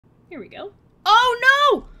Here we go.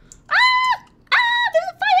 Oh no! Ah! Ah! There's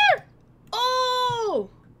a fire! Oh!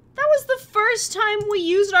 That was the first time we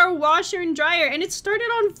used our washer and dryer and it started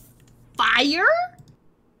on fire?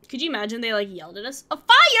 Could you imagine they like yelled at us? A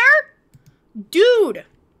fire? Dude!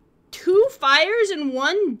 2 fires in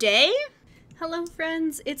one day? Hello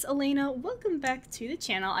friends, it's Alayna. Welcome back to the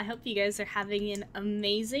channel. I hope you guys are having an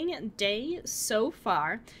amazing day so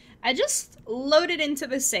far. I just loaded into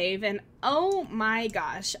the save and oh my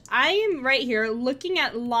gosh, I am right here looking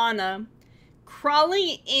at Lana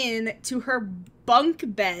crawling in to her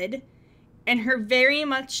bunk bed in her very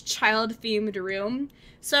much child-themed room.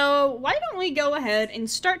 So why don't we go ahead and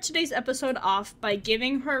start today's episode off by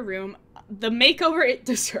giving her room the makeover it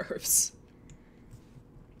deserves.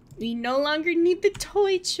 We no longer need the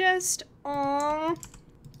toy chest. Aww.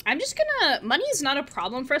 I'm just gonna... money is not a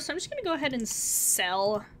problem for us, so I'm just gonna go ahead and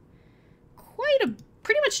sell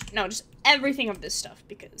pretty much, no, just everything of this stuff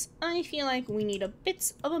because I feel like we need a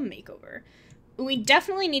bits of a makeover. We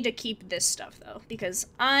definitely need to keep this stuff though because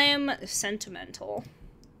I'm sentimental.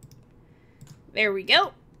 There we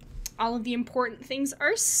go. All of the important things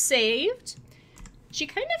are saved. She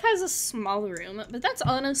kind of has a small room, but that's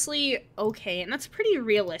honestly okay, and that's pretty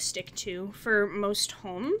realistic too for most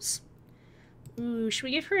homes. Ooh, should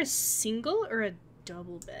we give her a single or a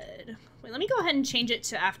double bed? Wait, let me go ahead and change it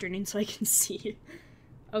to afternoon so I can see.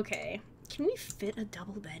 Okay, can we fit a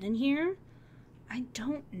double bed in here? I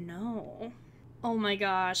don't know. Oh my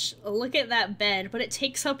gosh, look at that bed, but it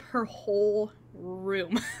takes up her whole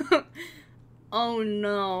room. Oh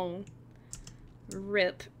no.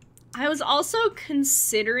 RIP. I was also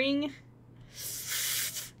considering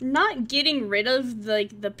not getting rid of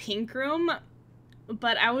the pink room,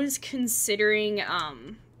 but I was considering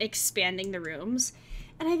expanding the rooms.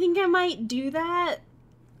 And I think I might do that.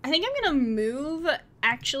 I think I'm gonna move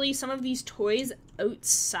actually some of these toys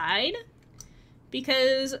outside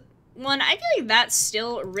because one, I feel like that's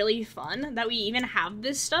still really fun that we even have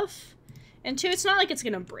this stuff, and two, it's not like it's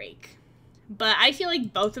gonna break. But I feel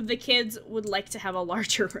like both of the kids would like to have a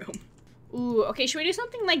larger room. Ooh, okay, should we do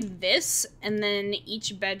something like this? And then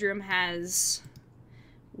each bedroom has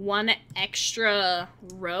one extra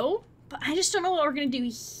row? But I just don't know what we're gonna do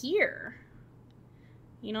here.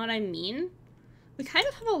 You know what I mean? We kind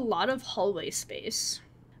of have a lot of hallway space.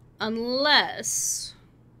 Unless...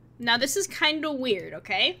 now this is kind of weird,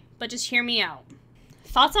 okay? But just hear me out.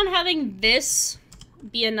 Thoughts on having this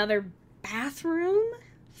be another bathroom?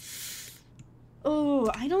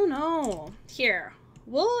 Oh, I don't know. Here,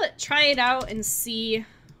 we'll try it out and see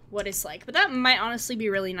what it's like. But that might honestly be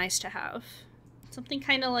really nice to have. Something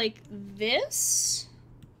kind of like this.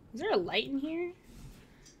 Is there a light in here?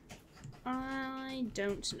 I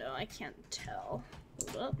don't know. I can't tell.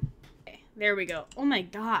 Hold up. Okay, there we go. Oh my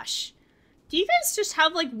gosh. Do you guys just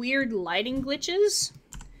have like weird lighting glitches?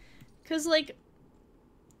 Because like,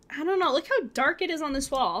 I don't know. Look how dark it is on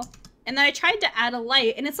this wall. And then I tried to add a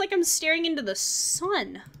light, and it's like I'm staring into the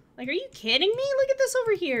sun. Like, are you kidding me? Look at this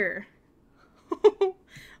over here.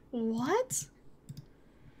 What?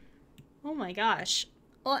 Oh my gosh.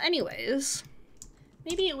 Well, anyways,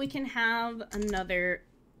 maybe we can have another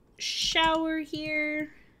shower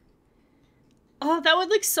here. Oh, that would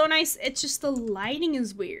look so nice. It's just the lighting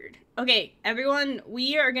is weird. Okay, everyone,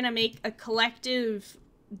 we are gonna make a collective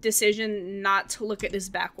decision not to look at this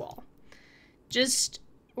back wall.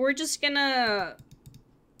 We're gonna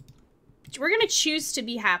choose to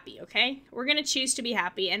be happy, okay? We're gonna choose to be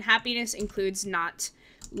happy, and happiness includes not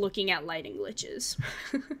looking at lighting glitches.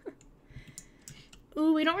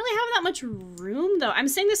 Ooh, we don't really have that much room, though. I'm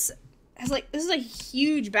saying this as, like, this is a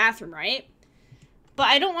huge bathroom, right? But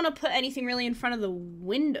I don't want to put anything really in front of the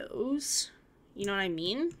windows. You know what I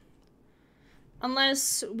mean?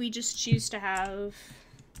 Unless we just choose to have...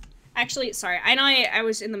 actually, sorry, I know I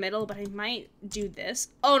was in the middle, but I might do this.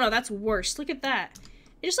 Oh no, that's worse. Look at that.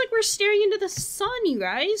 It's just like we're staring into the sun, you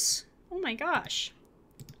guys. Oh my gosh.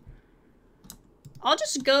 I'll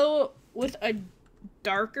just go with a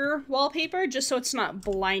darker wallpaper just so it's not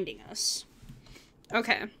blinding us.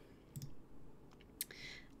 Okay.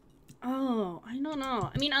 Oh, I don't know.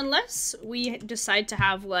 I mean, unless we decide to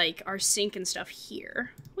have, like, our sink and stuff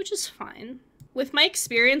here, which is fine. With my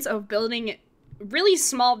experience of building really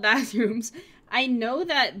small bathrooms, I know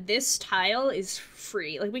that this tile is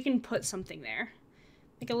free. Like, we can put something there.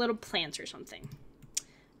 Like a little plant or something.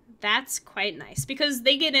 That's quite nice. Because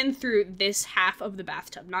they get in through this half of the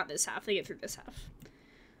bathtub, not this half. They get through this half.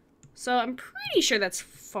 So I'm pretty sure that's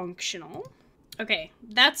functional. Okay,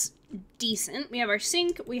 that's decent. We have our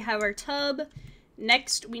sink. We have our tub.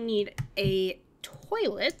 Next, we need a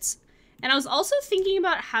toilet. And I was also thinking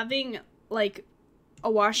about having, like,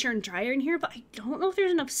 a washer and dryer in here, but I don't know if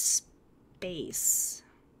there's enough space.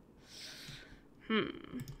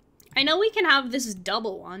 I know we can have this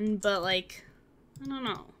double one, but like, I don't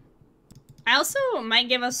know. I also might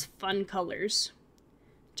give us fun colors.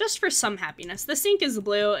 Just for some happiness. The sink is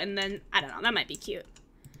blue, and then, I don't know, that might be cute.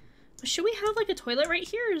 But should we have like a toilet right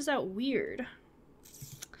here, or is that weird?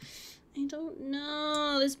 I don't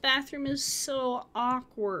know. This bathroom is so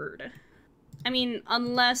awkward. I mean,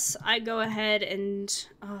 unless I go ahead and...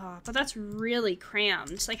 but that's really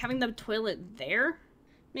crammed. It's like having the toilet there.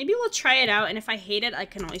 Maybe we'll try it out, and if I hate it, I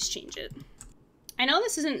can always change it. I know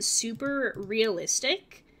this isn't super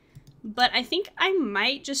realistic, but I think I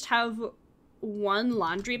might just have one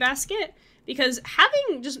laundry basket, because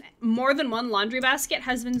having just more than one laundry basket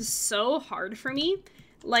has been so hard for me.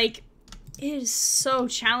 Like, it is so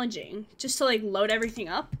challenging just to like load everything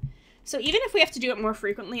up. So even if we have to do it more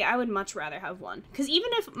frequently, I would much rather have one. Because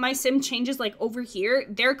even if my sim changes like over here,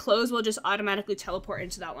 their clothes will just automatically teleport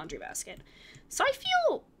into that laundry basket. So I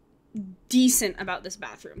feel decent about this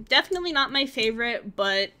bathroom. Definitely not my favorite,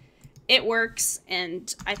 but it works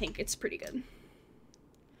and I think it's pretty good.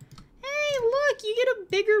 Hey, look, you get a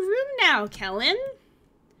bigger room now, Kellen.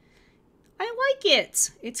 I like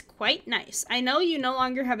it. It's quite nice. I know you no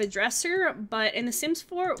longer have a dresser, but in The Sims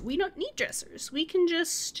 4, we don't need dressers. We can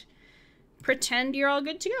just pretend you're all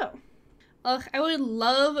good to go. Ugh, I would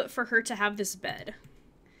love for her to have this bed.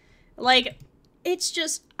 Like, it's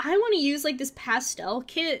just, I want to use, like, this pastel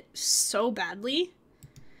kit so badly.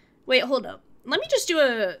 Wait, hold up. Let me just do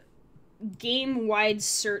a game-wide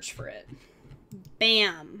search for it.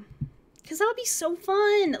 Bam. Because that would be so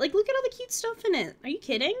fun. Like, look at all the cute stuff in it. Are you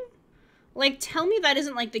kidding? Like, tell me that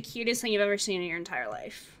isn't, like, the cutest thing you've ever seen in your entire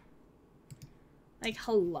life. Like,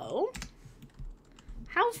 hello?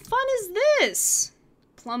 How fun is this?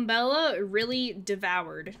 Plumbella really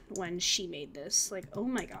devoured when she made this. Like, oh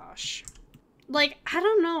my gosh. Like, I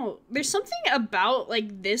don't know. There's something about,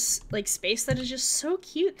 like, this, like, space that is just so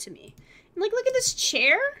cute to me. And, like, look at this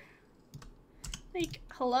chair. Like,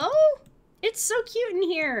 hello? It's so cute in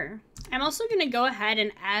here. I'm also gonna go ahead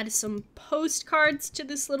and add some postcards to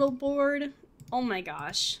this little board. Oh my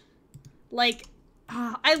gosh. Like,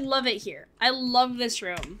 I love it here. I love this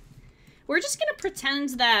room. We're just gonna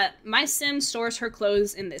pretend that my sim stores her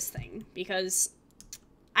clothes in this thing, because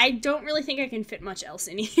I don't really think I can fit much else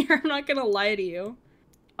in here. I'm not gonna lie to you.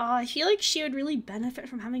 I feel like she would really benefit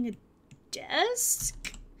from having a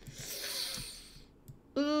desk.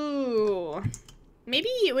 Ooh. Maybe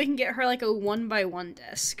we can get her like a 1x1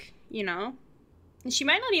 desk, you know? And she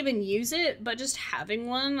might not even use it, but just having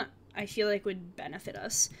one, I feel like would benefit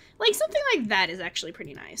us. Like, something like that is actually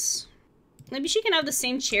pretty nice. Maybe she can have the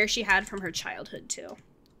same chair she had from her childhood, too.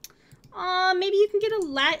 Aw, maybe you can get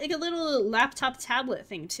a little laptop tablet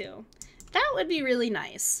thing, too. That would be really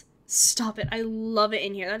nice. Stop it. I love it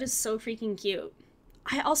in here. That is so freaking cute.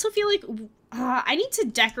 I also feel like I need to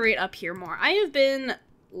decorate up here more. I have been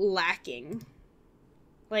lacking.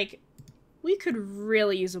 Like, we could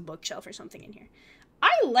really use a bookshelf or something in here.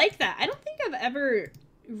 I like that. I don't think I've ever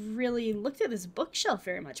really looked at this bookshelf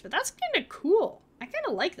very much, but that's kind of cool. I kind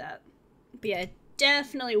of like that. But yeah, it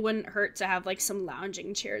definitely wouldn't hurt to have, like, some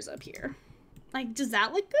lounging chairs up here. Like, does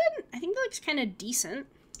that look good? I think that looks kind of decent.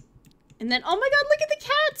 And then, oh my god, look at the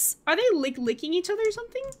cats! Are they, like, licking each other or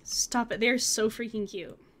something? Stop it. They're so freaking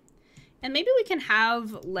cute. And maybe we can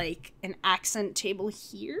have, like, an accent table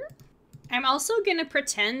here? I'm also gonna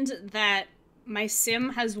pretend that my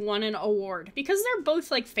sim has won an award, because they're both,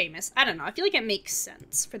 like, famous. I don't know. I feel like it makes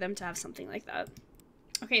sense for them to have something like that.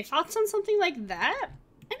 Okay, thoughts on something like that?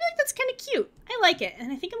 I feel like that's kind of cute. I like it. And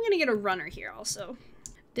I think I'm gonna get a runner here also.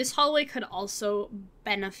 This hallway could also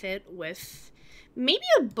benefit with maybe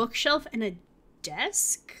a bookshelf and a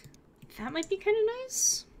desk. That might be kind of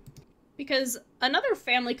nice. Because another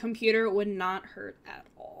family computer would not hurt at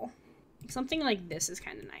all. Something like this is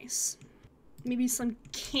kind of nice. Maybe some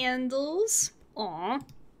candles. Aw.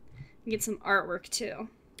 Get some artwork too.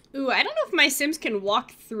 Ooh, I don't know if my Sims can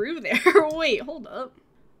walk through there. Wait, hold up.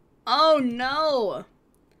 Oh no.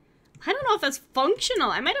 I don't know if that's functional.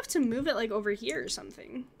 I might have to move it like over here or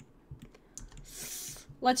something.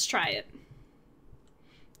 Let's try it.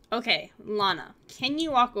 Okay, Lana, can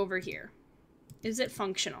you walk over here? Is it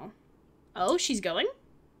functional? Oh, she's going?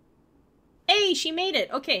 Hey, she made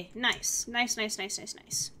it. Okay, nice. Nice, nice, nice, nice,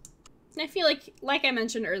 nice. I feel like I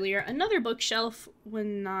mentioned earlier, another bookshelf would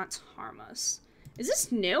not harm us. Is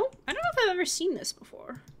this new? I don't know if I've ever seen this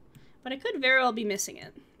before, but I could very well be missing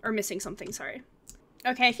it. Or missing something, sorry.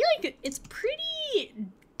 Okay, I feel like it's pretty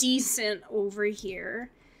decent over here.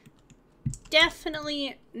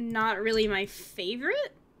 Definitely not really my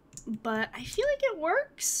favorite, but I feel like it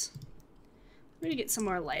works. I'm gonna get some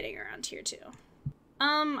more lighting around here too.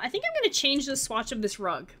 I think I'm gonna change the swatch of this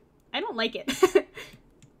rug. I don't like it. Let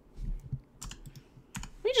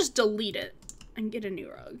me just delete it and get a new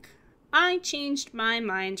rug. I changed my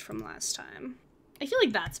mind from last time. I feel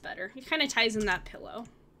like that's better. It kind of ties in that pillow.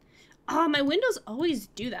 Oh, my windows always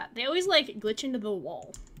do that. They always like glitch into the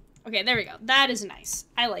wall. Okay, there we go. That is nice.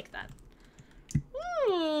 I like that.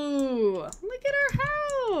 Ooh, look at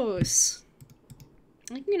our house.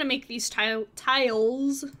 I'm gonna make these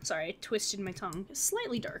tiles, sorry, I twisted my tongue,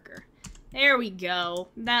 slightly darker. There we go.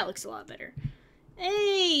 That looks a lot better.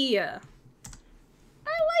 Hey, I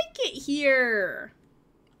like it here.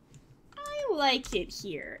 I like it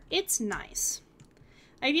here. It's nice.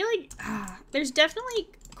 I feel like there's definitely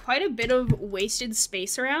quite a bit of wasted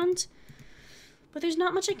space around, but there's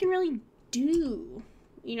not much I can really do.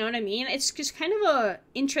 You know what I mean? It's just kind of a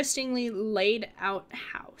interestingly laid out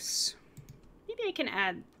house. Maybe I can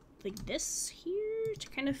add like this here to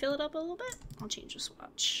kind of fill it up a little bit. I'll change the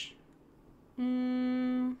swatch.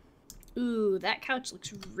 Ooh, that couch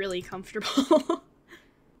looks really comfortable.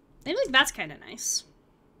 I feel like that's kind of nice.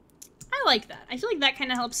 I like that. I feel like that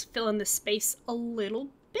kind of helps fill in the space a little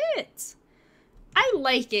bit. I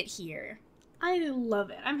like it here. I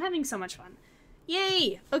love it. I'm having so much fun.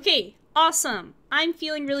 Yay! Okay, awesome. I'm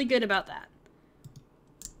feeling really good about that.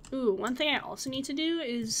 Ooh, one thing I also need to do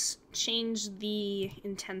is change the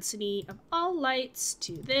intensity of all lights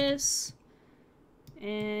to this.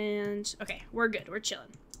 And, okay, we're good. We're chilling.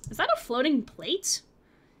 Is that a floating plate?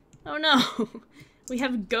 Oh no. We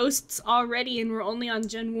have ghosts already and we're only on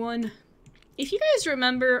Gen 1. If you guys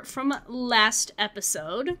remember from last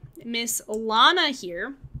episode, Miss Lana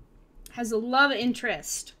here has a love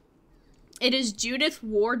interest. It is Judith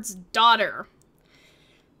Ward's daughter.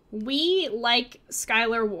 We like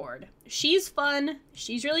Skylar Ward. She's fun.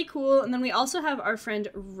 She's really cool. And then we also have our friend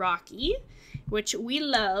Rocky, which we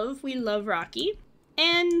love. We love Rocky.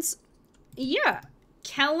 And yeah,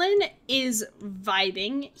 Kellen is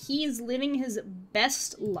vibing. He's living his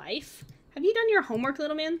best life. Have you done your homework,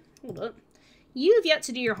 little man? Hold up. You've yet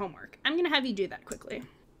to do your homework. I'm going to have you do that quickly.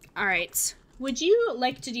 All right. Would you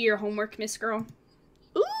like to do your homework, Miss Girl?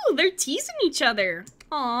 Ooh, they're teasing each other.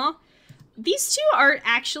 Aw. These two are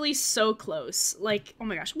actually so close. Like, oh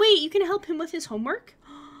my gosh. Wait, you can help him with his homework?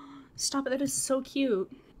 Stop it. That is so cute.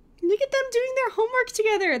 Look at them doing their homework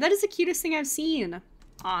together. That is the cutest thing I've seen.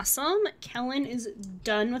 Awesome. Kellen is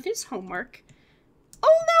done with his homework.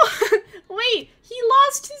 Oh no! Wait, he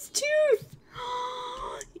lost his tooth!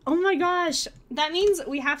 Oh my gosh. That means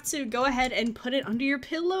we have to go ahead and put it under your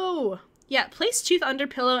pillow. Yeah, place tooth under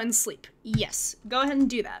pillow and sleep. Yes, go ahead and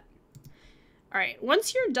do that. Alright,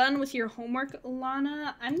 once you're done with your homework,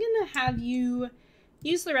 Lana, I'm gonna have you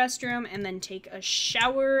use the restroom and then take a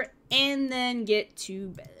shower and then get to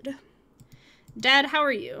bed. Dad, how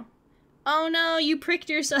are you? Oh no, you pricked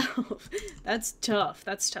yourself. That's tough,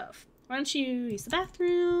 that's tough. Why don't you use the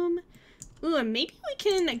bathroom? Ooh, and maybe we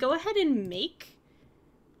can go ahead and make...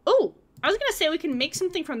 Oh, I was gonna say we can make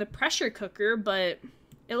something from the pressure cooker, but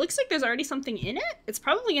it looks like there's already something in it. It's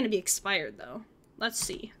probably gonna be expired though. Let's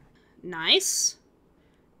see. Nice.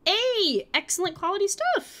 Hey, excellent quality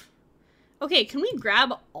stuff. Okay, can we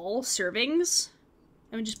grab all servings?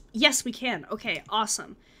 And just, yes, we can. Okay,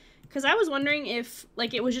 awesome. Because I was wondering if,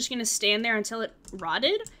 like, it was just going to stand there until it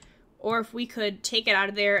rotted, or if we could take it out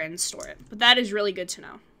of there and store it. But that is really good to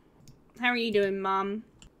know. How are you doing, Mom?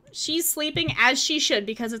 She's sleeping as she should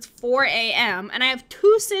because it's 4 a.m. and I have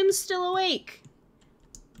 2 Sims still awake.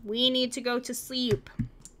 We need to go to sleep.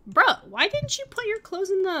 Bruh, why didn't you put your clothes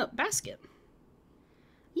in the basket?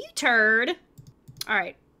 You turd.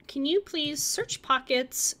 Alright, can you please search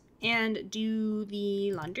pockets and do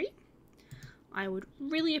the laundry? I would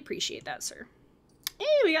really appreciate that, sir. Hey,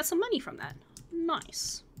 we got some money from that.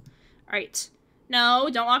 Nice. Alright. No,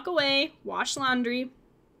 don't walk away. Wash laundry.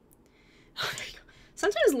 Oh, there you go.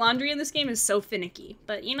 Sometimes laundry in this game is so finicky,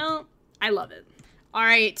 but you know, I love it.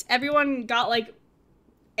 Alright, everyone got like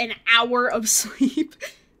an hour of sleep.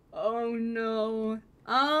 Oh no.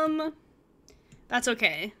 That's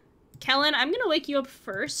okay. Kellen, I'm gonna wake you up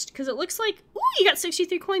first, because it looks like... Ooh, you got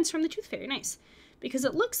 63 coins from the Tooth Fairy. Nice. Because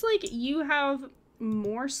it looks like you have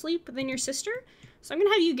more sleep than your sister. So I'm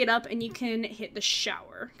gonna have you get up and you can hit the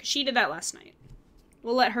shower, because she did that last night.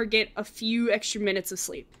 We'll let her get a few extra minutes of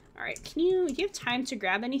sleep. Alright, do you have time to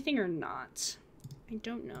grab anything or not? I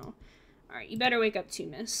don't know. Alright, you better wake up too,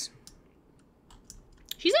 miss.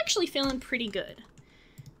 She's actually feeling pretty good.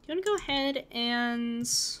 Do you want to go ahead and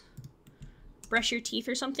brush your teeth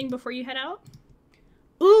or something before you head out?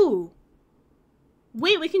 Ooh!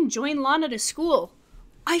 Wait, we can join Lana to school.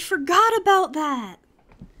 I forgot about that.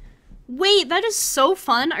 Wait, that is so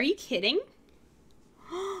fun. Are you kidding?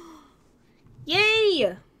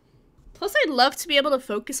 Yay! Plus, I'd love to be able to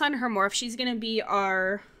focus on her more if she's gonna be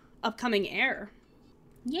our upcoming heir.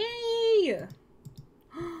 Yay!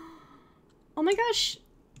 Oh my gosh.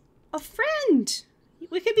 A friend!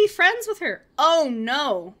 We could be friends with her. Oh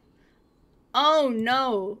no. Oh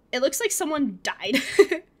no. It looks like someone died.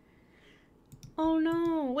 Oh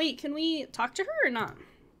no. Wait, can we talk to her or not?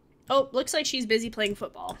 Oh, looks like she's busy playing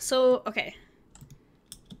football. So, okay.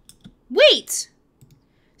 Wait!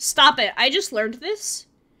 Stop it. I just learned this.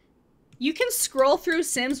 You can scroll through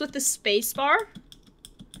Sims with the space bar.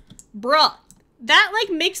 Bruh. That,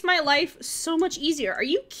 like, makes my life so much easier. Are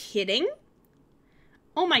you kidding?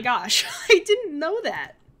 Oh my gosh. I didn't know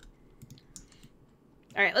that.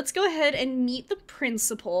 Alright, let's go ahead and meet the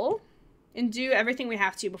principal and do everything we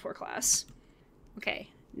have to before class. Okay,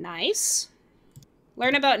 nice.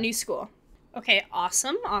 Learn about new school. Okay,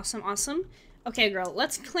 awesome, awesome, awesome. Okay, girl,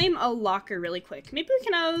 let's claim a locker really quick. Maybe we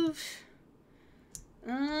can have...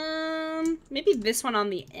 maybe this one on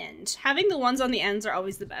the end. Having the ones on the ends are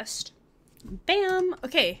always the best. Bam!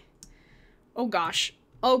 Okay. Oh gosh.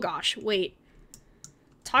 Oh gosh, wait.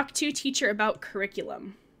 Talk to teacher about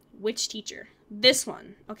curriculum. Which teacher? This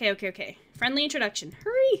one. Okay, okay, okay. Friendly introduction.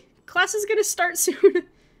 Hurry! Class is gonna start soon.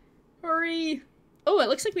 Hurry! Oh, it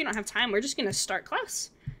looks like we don't have time. We're just gonna start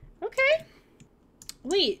class. Okay.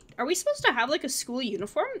 Wait, are we supposed to have, like, a school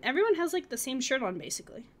uniform? Everyone has, like, the same shirt on,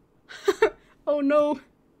 basically. Oh, no.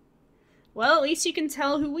 Well, at least you can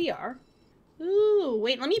tell who we are. Ooh,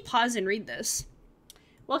 wait, let me pause and read this.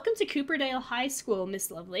 Welcome to Cooperdale High School,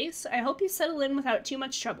 Miss Lovelace. I hope you settle in without too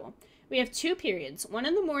much trouble. We have 2 periods, one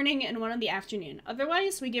in the morning and one in the afternoon.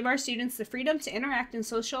 Otherwise, we give our students the freedom to interact and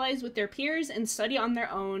socialize with their peers and study on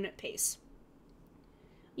their own pace.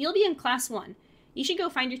 You'll be in class 1. You should go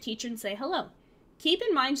find your teacher and say hello. Keep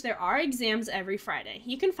in mind there are exams every Friday.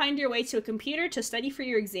 You can find your way to a computer to study for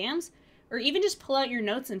your exams, or even just pull out your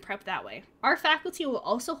notes and prep that way. Our faculty will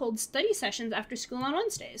also hold study sessions after school on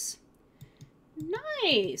Wednesdays.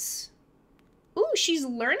 Nice! Ooh, she's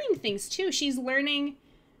learning things too. She's learning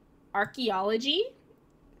archaeology,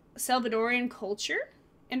 Salvadorian culture,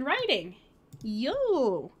 and writing.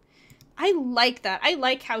 Yo! I like that. I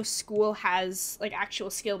like how school has, like,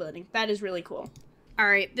 actual skill building. That is really cool.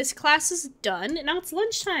 Alright, this class is done, and now it's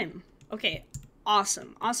lunchtime. Okay,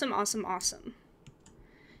 awesome. Awesome, awesome, awesome.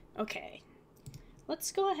 Okay.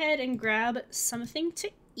 Let's go ahead and grab something to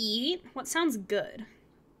eat. What sounds good?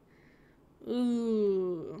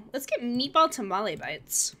 Ooh. Let's get meatball tamale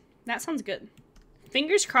bites. That sounds good.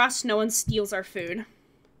 Fingers crossed no one steals our food.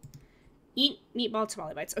 Eat meatball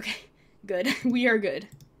tamale bites. Okay, good. We are good.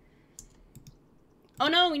 Oh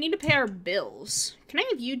no, we need to pay our bills. Can I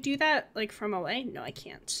have you do that, like, from away? No, I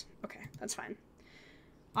can't. Okay, that's fine.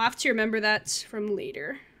 I'll have to remember that from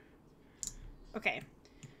later. Okay.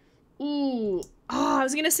 Ooh. Oh, I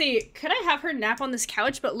was gonna say, could I have her nap on this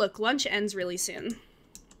couch? But look, lunch ends really soon.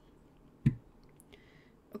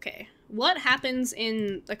 Okay. What happens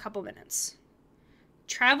in a couple minutes?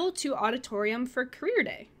 Travel to auditorium for career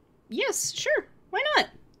day. Yes, sure. Why not?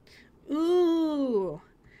 Ooh.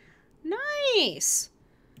 Nice.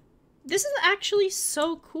 This is actually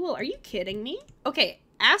so cool. Are you kidding me? Okay,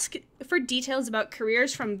 ask for details about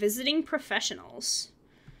careers from visiting professionals.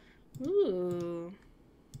 Ooh.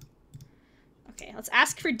 Okay, let's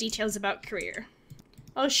ask for details about career.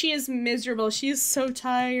 Oh, she is miserable. She is so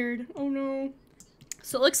tired. Oh no.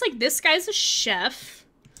 So it looks like this guy's a chef.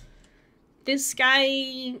 This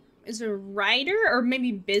guy is a writer or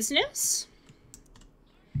maybe business.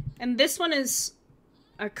 And this one is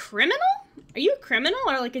a criminal? Are you a criminal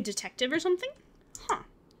or like a detective or something? Huh.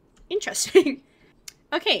 Interesting.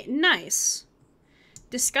 Okay, nice.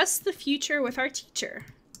 Discuss the future with our teacher.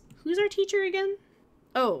 Who's our teacher again?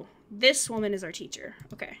 Oh, this woman is our teacher.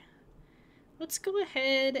 Okay. Let's go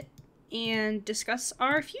ahead and discuss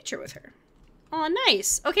our future with her. Oh,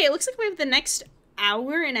 nice. Okay, it looks like we have the next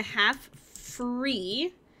hour and a half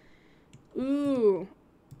free. Ooh.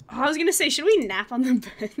 Oh, I was gonna say, should we nap on the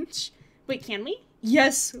bench? Wait, can we?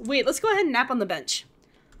 Yes. Wait, let's go ahead and nap on the bench.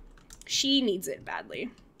 She needs it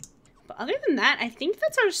badly. But other than that, I think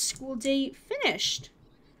that's our school day finished.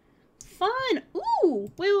 Fun.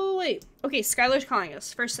 Ooh. Wait. Okay, Skylar's calling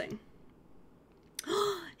us. First thing.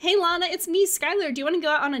 Hey, Lana, it's me, Skylar. Do you want to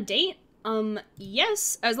go out on a date?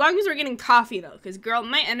 Yes. As long as we're getting coffee, though, because, girl,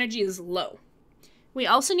 my energy is low. We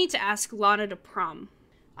also need to ask Lana to prom.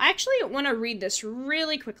 I actually want to read this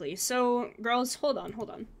really quickly. So, girls, hold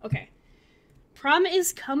on. Okay. Prom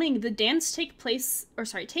is coming. The dance takes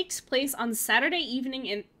place on Saturday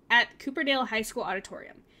evening at Cooperdale High School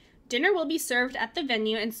Auditorium. Dinner will be served at the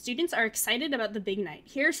venue, and students are excited about the big night.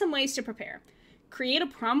 Here are some ways to prepare. Create a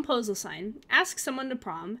promposal sign, ask someone to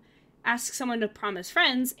prom as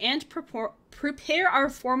friends, and prepare our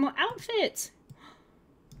formal outfit.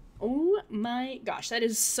 Oh my gosh, that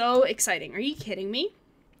is so exciting. Are you kidding me?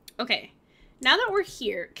 Okay, now that we're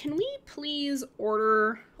here, can we please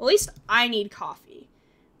order, well, at least I need coffee.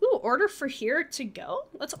 Ooh, order for here to go?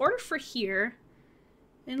 Let's order for here.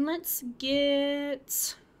 And let's just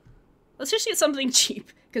get something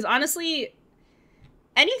cheap. Because honestly,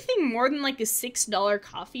 anything more than like a $6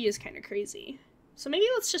 coffee is kind of crazy. So maybe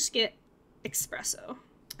let's just get espresso.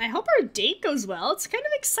 I hope our date goes well. It's kind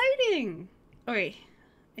of exciting. Okay,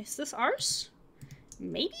 is this ours?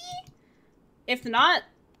 Maybe? If not,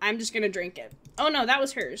 I'm just gonna drink it. Oh no, that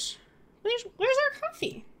was hers. Where's our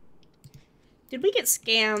coffee? Did we get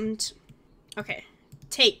scammed? Okay,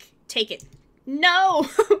 take it. No!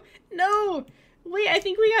 No! Wait, I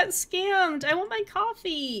think we got scammed. I want my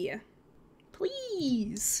coffee.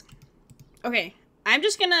 Please. Okay, I'm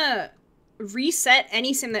just gonna reset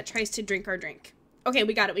any sim that tries to drink our drink. Okay,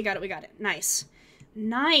 we got it. Nice.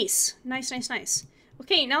 Nice.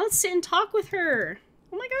 Okay, now let's sit and talk with her.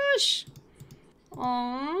 Oh my gosh.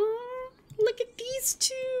 Aww. Look at these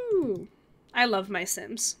two. I love my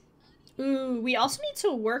sims. Ooh, we also need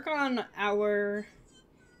to work on our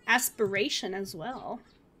aspiration as well.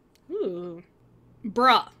 Ooh.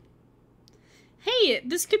 Bruh. Hey,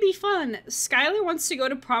 this could be fun. Skylar wants to go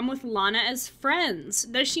to prom with Lana as friends.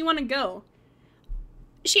 Does she want to go?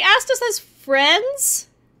 She asked us as friends?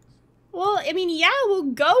 Well, I mean, yeah, we'll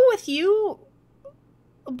go with you.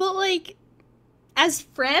 But, like, as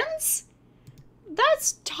friends?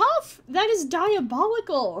 That's tough. That is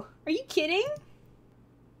diabolical. Are you kidding?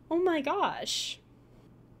 Oh my gosh.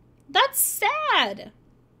 That's sad.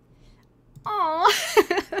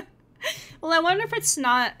 Aww. Well, I wonder if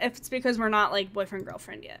it's because we're not, like,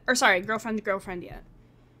 boyfriend-girlfriend yet. Or, sorry, girlfriend-girlfriend yet.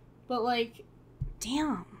 But, like,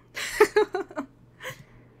 damn.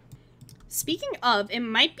 Speaking of, it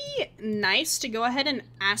might be nice to go ahead and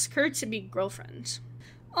ask her to be girlfriend.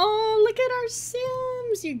 Oh, look at our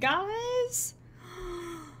Sims, you guys.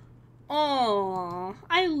 Oh,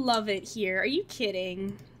 I love it here. Are you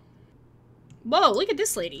kidding? Whoa, look at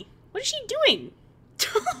this lady. What is she doing?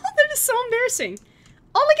 That is so embarrassing.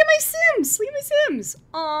 Oh, look at my Sims. Look at my Sims.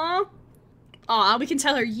 Aw. Aw, we can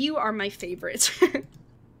tell her you are my favorite.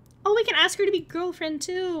 Oh, we can ask her to be girlfriend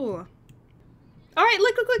too. All right,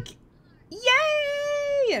 look.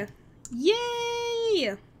 Yay!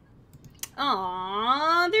 Yay!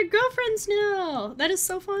 Aw, they're girlfriends now. That is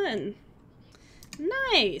so fun.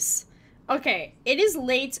 Nice. Okay, it is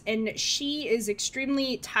late and she is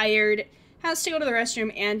extremely tired, has to go to the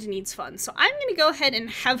restroom, and needs fun. So I'm gonna go ahead and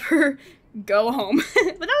have her go home.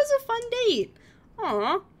 But that was a fun date.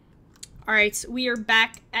 Aw. Alright, we are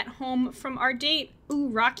back at home from our date. Ooh,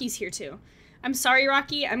 Rocky's here too. I'm sorry,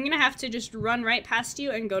 Rocky. I'm gonna have to just run right past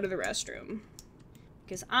you and go to the restroom.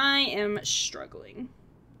 Because I am struggling.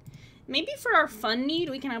 Maybe for our fun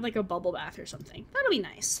need, we can have like a bubble bath or something. That'll be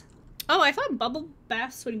nice. Oh, I thought bubble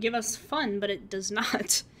baths would give us fun, but it does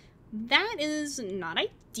not. That is not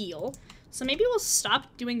ideal. So maybe we'll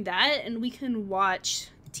stop doing that and we can watch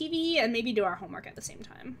TV and maybe do our homework at the same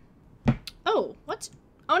time. Oh, what?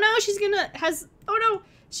 Oh no, oh no,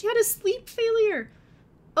 she had a sleep failure.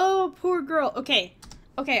 Oh, poor girl. Okay,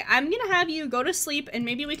 I'm gonna have you go to sleep and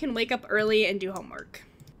maybe we can wake up early and do homework.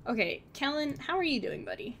 Okay, Kellen, how are you doing,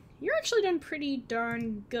 buddy? You're actually done pretty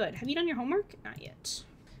darn good. Have you done your homework? Not yet.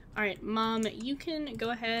 All right, Mom, you can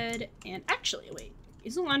go ahead and actually, wait,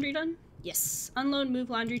 is the laundry done? Yes, unload, move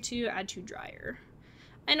laundry to, add to dryer.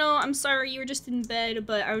 I know, I'm sorry, you were just in bed,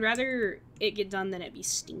 but I would rather it get done than it be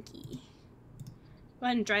stinky. Go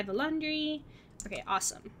ahead and dry the laundry. Okay,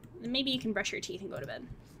 awesome. Then maybe you can brush your teeth and go to bed.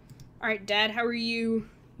 All right, Dad, how are you?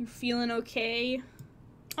 You feeling okay?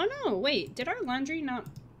 Oh no, wait, did our laundry not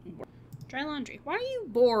work? Dry laundry. Why are you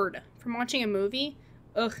bored from watching a movie?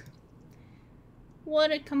 Ugh.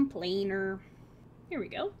 What a complainer. Here we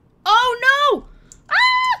go. Oh no!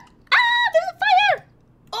 Ah! Ah! There's a fire!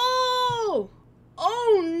 Oh!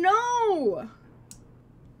 Oh no!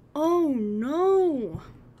 Oh no!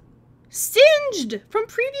 Singed from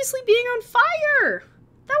previously being on fire!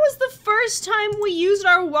 That was the first time we used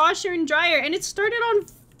our washer and dryer and it started on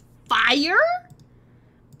fire?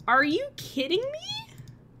 Are you kidding me?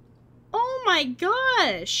 Oh my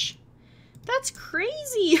gosh. That's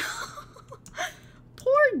crazy.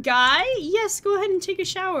 Poor guy. Yes, go ahead and take a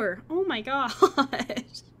shower. Oh my gosh.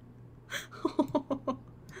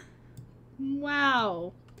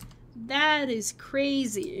 Wow. That is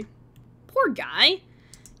crazy. Poor guy.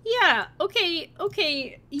 Yeah,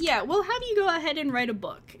 okay, yeah, we'll have you go ahead and write a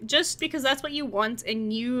book, just because that's what you want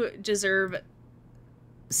and you deserve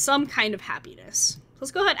some kind of happiness.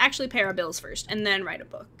 Let's go ahead and actually pay our bills first, and then write a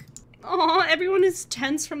book. Aw, everyone is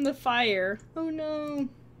tense from the fire. Oh no.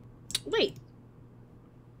 Wait.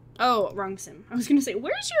 Oh, wrong sim. I was gonna say,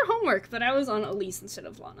 where's your homework? But I was on Elise instead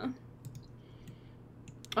of Lana.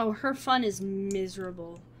 Oh, her fun is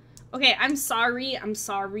miserable. Okay, I'm sorry.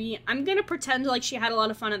 I'm gonna pretend like she had a lot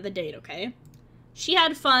of fun at the date, okay? She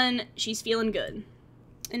had fun. She's feeling good.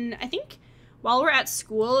 And I think while we're at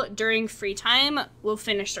school, during free time, we'll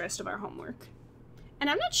finish the rest of our homework. And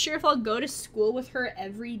I'm not sure if I'll go to school with her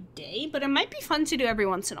every day, but it might be fun to do every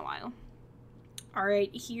once in a while. All right,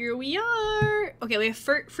 here we are. Okay, we have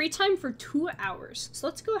free time for 2 hours. So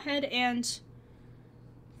let's go ahead and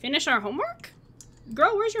finish our homework.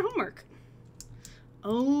 Girl, where's your homework?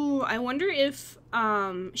 Oh, I wonder if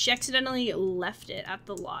she accidentally left it at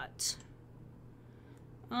the lot.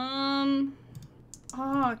 Oh,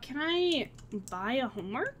 can I buy a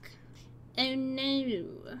homework? Oh no.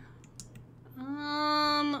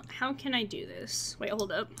 How can I do this? Wait,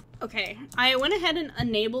 hold up. Okay, I went ahead and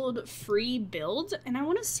enabled free build, and I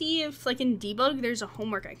want to see if, like, in debug, there's a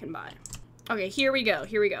homework I can buy. Okay, here we go.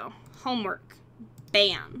 Homework.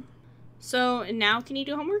 Bam. So, now can you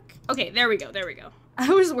do homework? Okay, there we go. I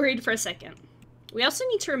was worried for a second. We also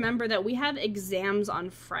need to remember that we have exams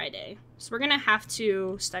on Friday, so we're gonna have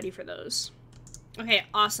to study for those. Okay,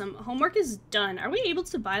 awesome. Homework is done. Are we able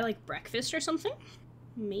to buy, like, breakfast or something?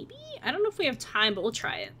 Maybe? I don't know if we have time, but we'll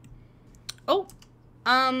try it. Oh,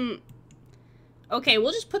 okay,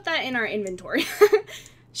 we'll just put that in our inventory.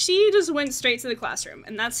 She just went straight to the classroom,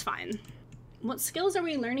 and that's fine. What skills are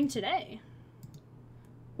we learning today?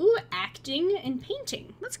 Ooh, acting and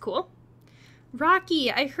painting. That's cool.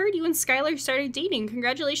 Rocky, I heard you and Skylar started dating.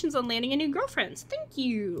 Congratulations on landing a new girlfriend. Thank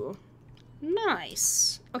you.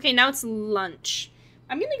 Nice. Okay, now it's lunch.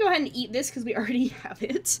 I'm gonna go ahead and eat this because we already have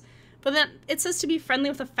it. But then it says to be friendly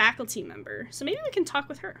with a faculty member. So maybe we can talk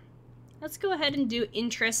with her. Let's go ahead and do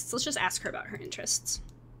interests. Let's just ask her about her interests.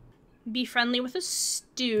 Be friendly with a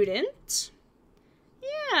student.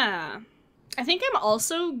 Yeah. I think I'm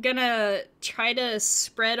also gonna try to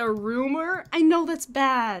spread a rumor. I know that's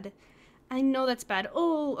bad.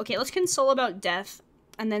 Oh, okay, let's console about death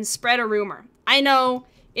and then spread a rumor. I know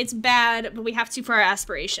it's bad, but we have to for our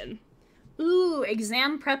aspiration. Ooh,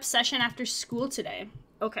 exam prep session after school today.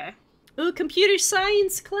 Okay. Ooh, computer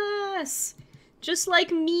science class. Just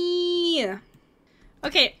like me.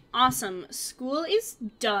 Okay, awesome. School is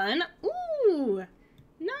done. Ooh,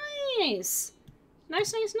 nice.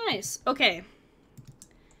 Nice. Okay.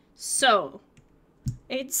 So,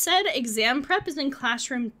 it said exam prep is in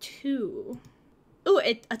classroom 2. Ooh,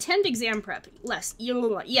 attend exam prep.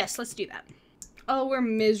 Yes, let's do that. Oh, we're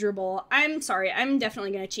miserable. I'm sorry. I'm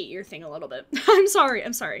definitely gonna cheat your thing a little bit. I'm sorry.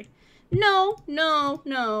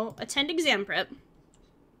 No. Attend exam prep.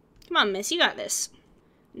 Come on, miss. You got this.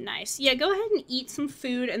 Nice. Yeah, go ahead and eat some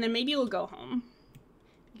food, and then maybe we'll go home.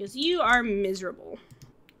 Because you are miserable.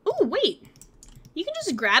 Oh, wait. You can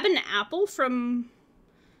just grab an apple from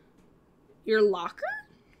your locker?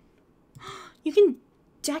 You can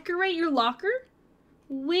decorate your locker?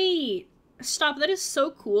 Wait. Stop. That is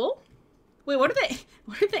so cool. Wait, what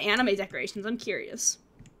are the anime decorations? I'm curious.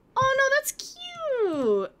 Oh, no, that's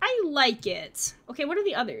cute. I like it. Okay, what are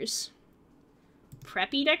the others?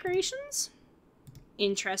 Preppy decorations?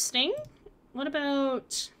 Interesting. What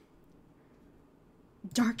about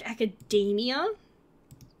dark academia?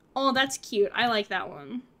 Oh, that's cute. I like that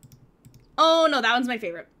one. Oh, no, that one's my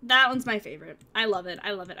favorite. I love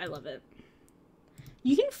it.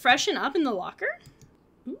 You can freshen up in the locker?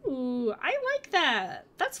 Ooh, I like that.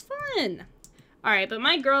 That's fun. All right, but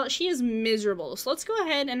my girl, she is miserable. So let's go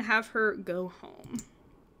ahead and have her go home.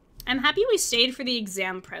 I'm happy we stayed for the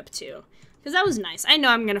exam prep too, because that was nice. I know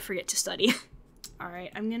I'm going to forget to study. All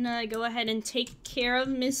right, I'm going to go ahead and take care of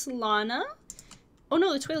Miss Lana. Oh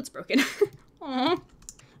no, the toilet's broken. Aw.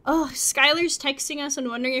 Oh, Skylar's texting us and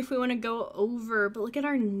wondering if we want to go over, but look at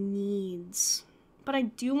our needs. But I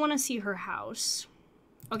do want to see her house.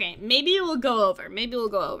 Okay, maybe we'll go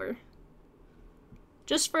over.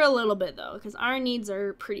 Just for a little bit, though, because our needs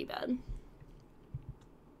are pretty bad.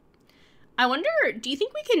 I wonder, do you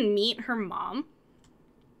think we can meet her mom?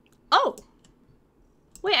 Oh.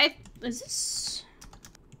 Wait, is this...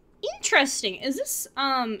 Interesting. Is this,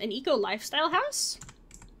 an eco-lifestyle house?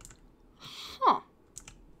 Huh.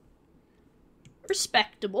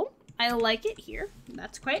 Respectable. I like it here.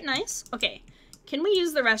 That's quite nice. Okay. Can we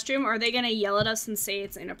use the restroom, or are they gonna yell at us and say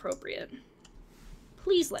it's inappropriate?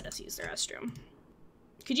 Please let us use the restroom.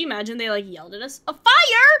 Could you imagine they like yelled at us? A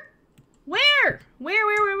fire? Where?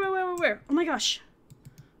 Where? Oh my gosh.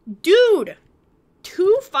 Dude,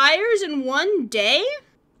 2 fires in one day?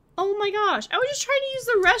 Oh my gosh. I was just trying to use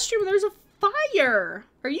the restroom and there's a fire.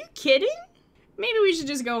 Are you kidding? Maybe we should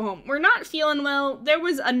just go home. We're not feeling well. There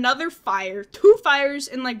was another fire. 2 fires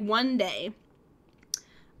in like one day.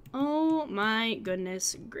 Oh my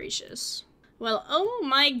goodness gracious. Well, oh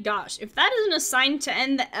my gosh. If that isn't a sign to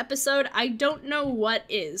end the episode, I don't know what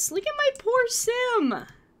is. Look at my poor Sim.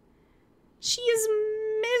 She is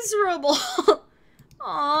miserable.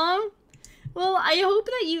 Aww. Well, I hope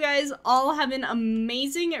that you guys all have an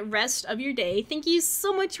amazing rest of your day. Thank you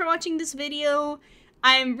so much for watching this video.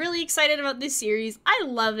 I'm really excited about this series. I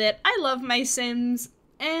love it. I love my Sims.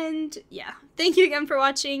 And yeah, thank you again for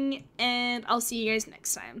watching, and I'll see you guys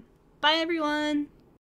next time. Bye, everyone.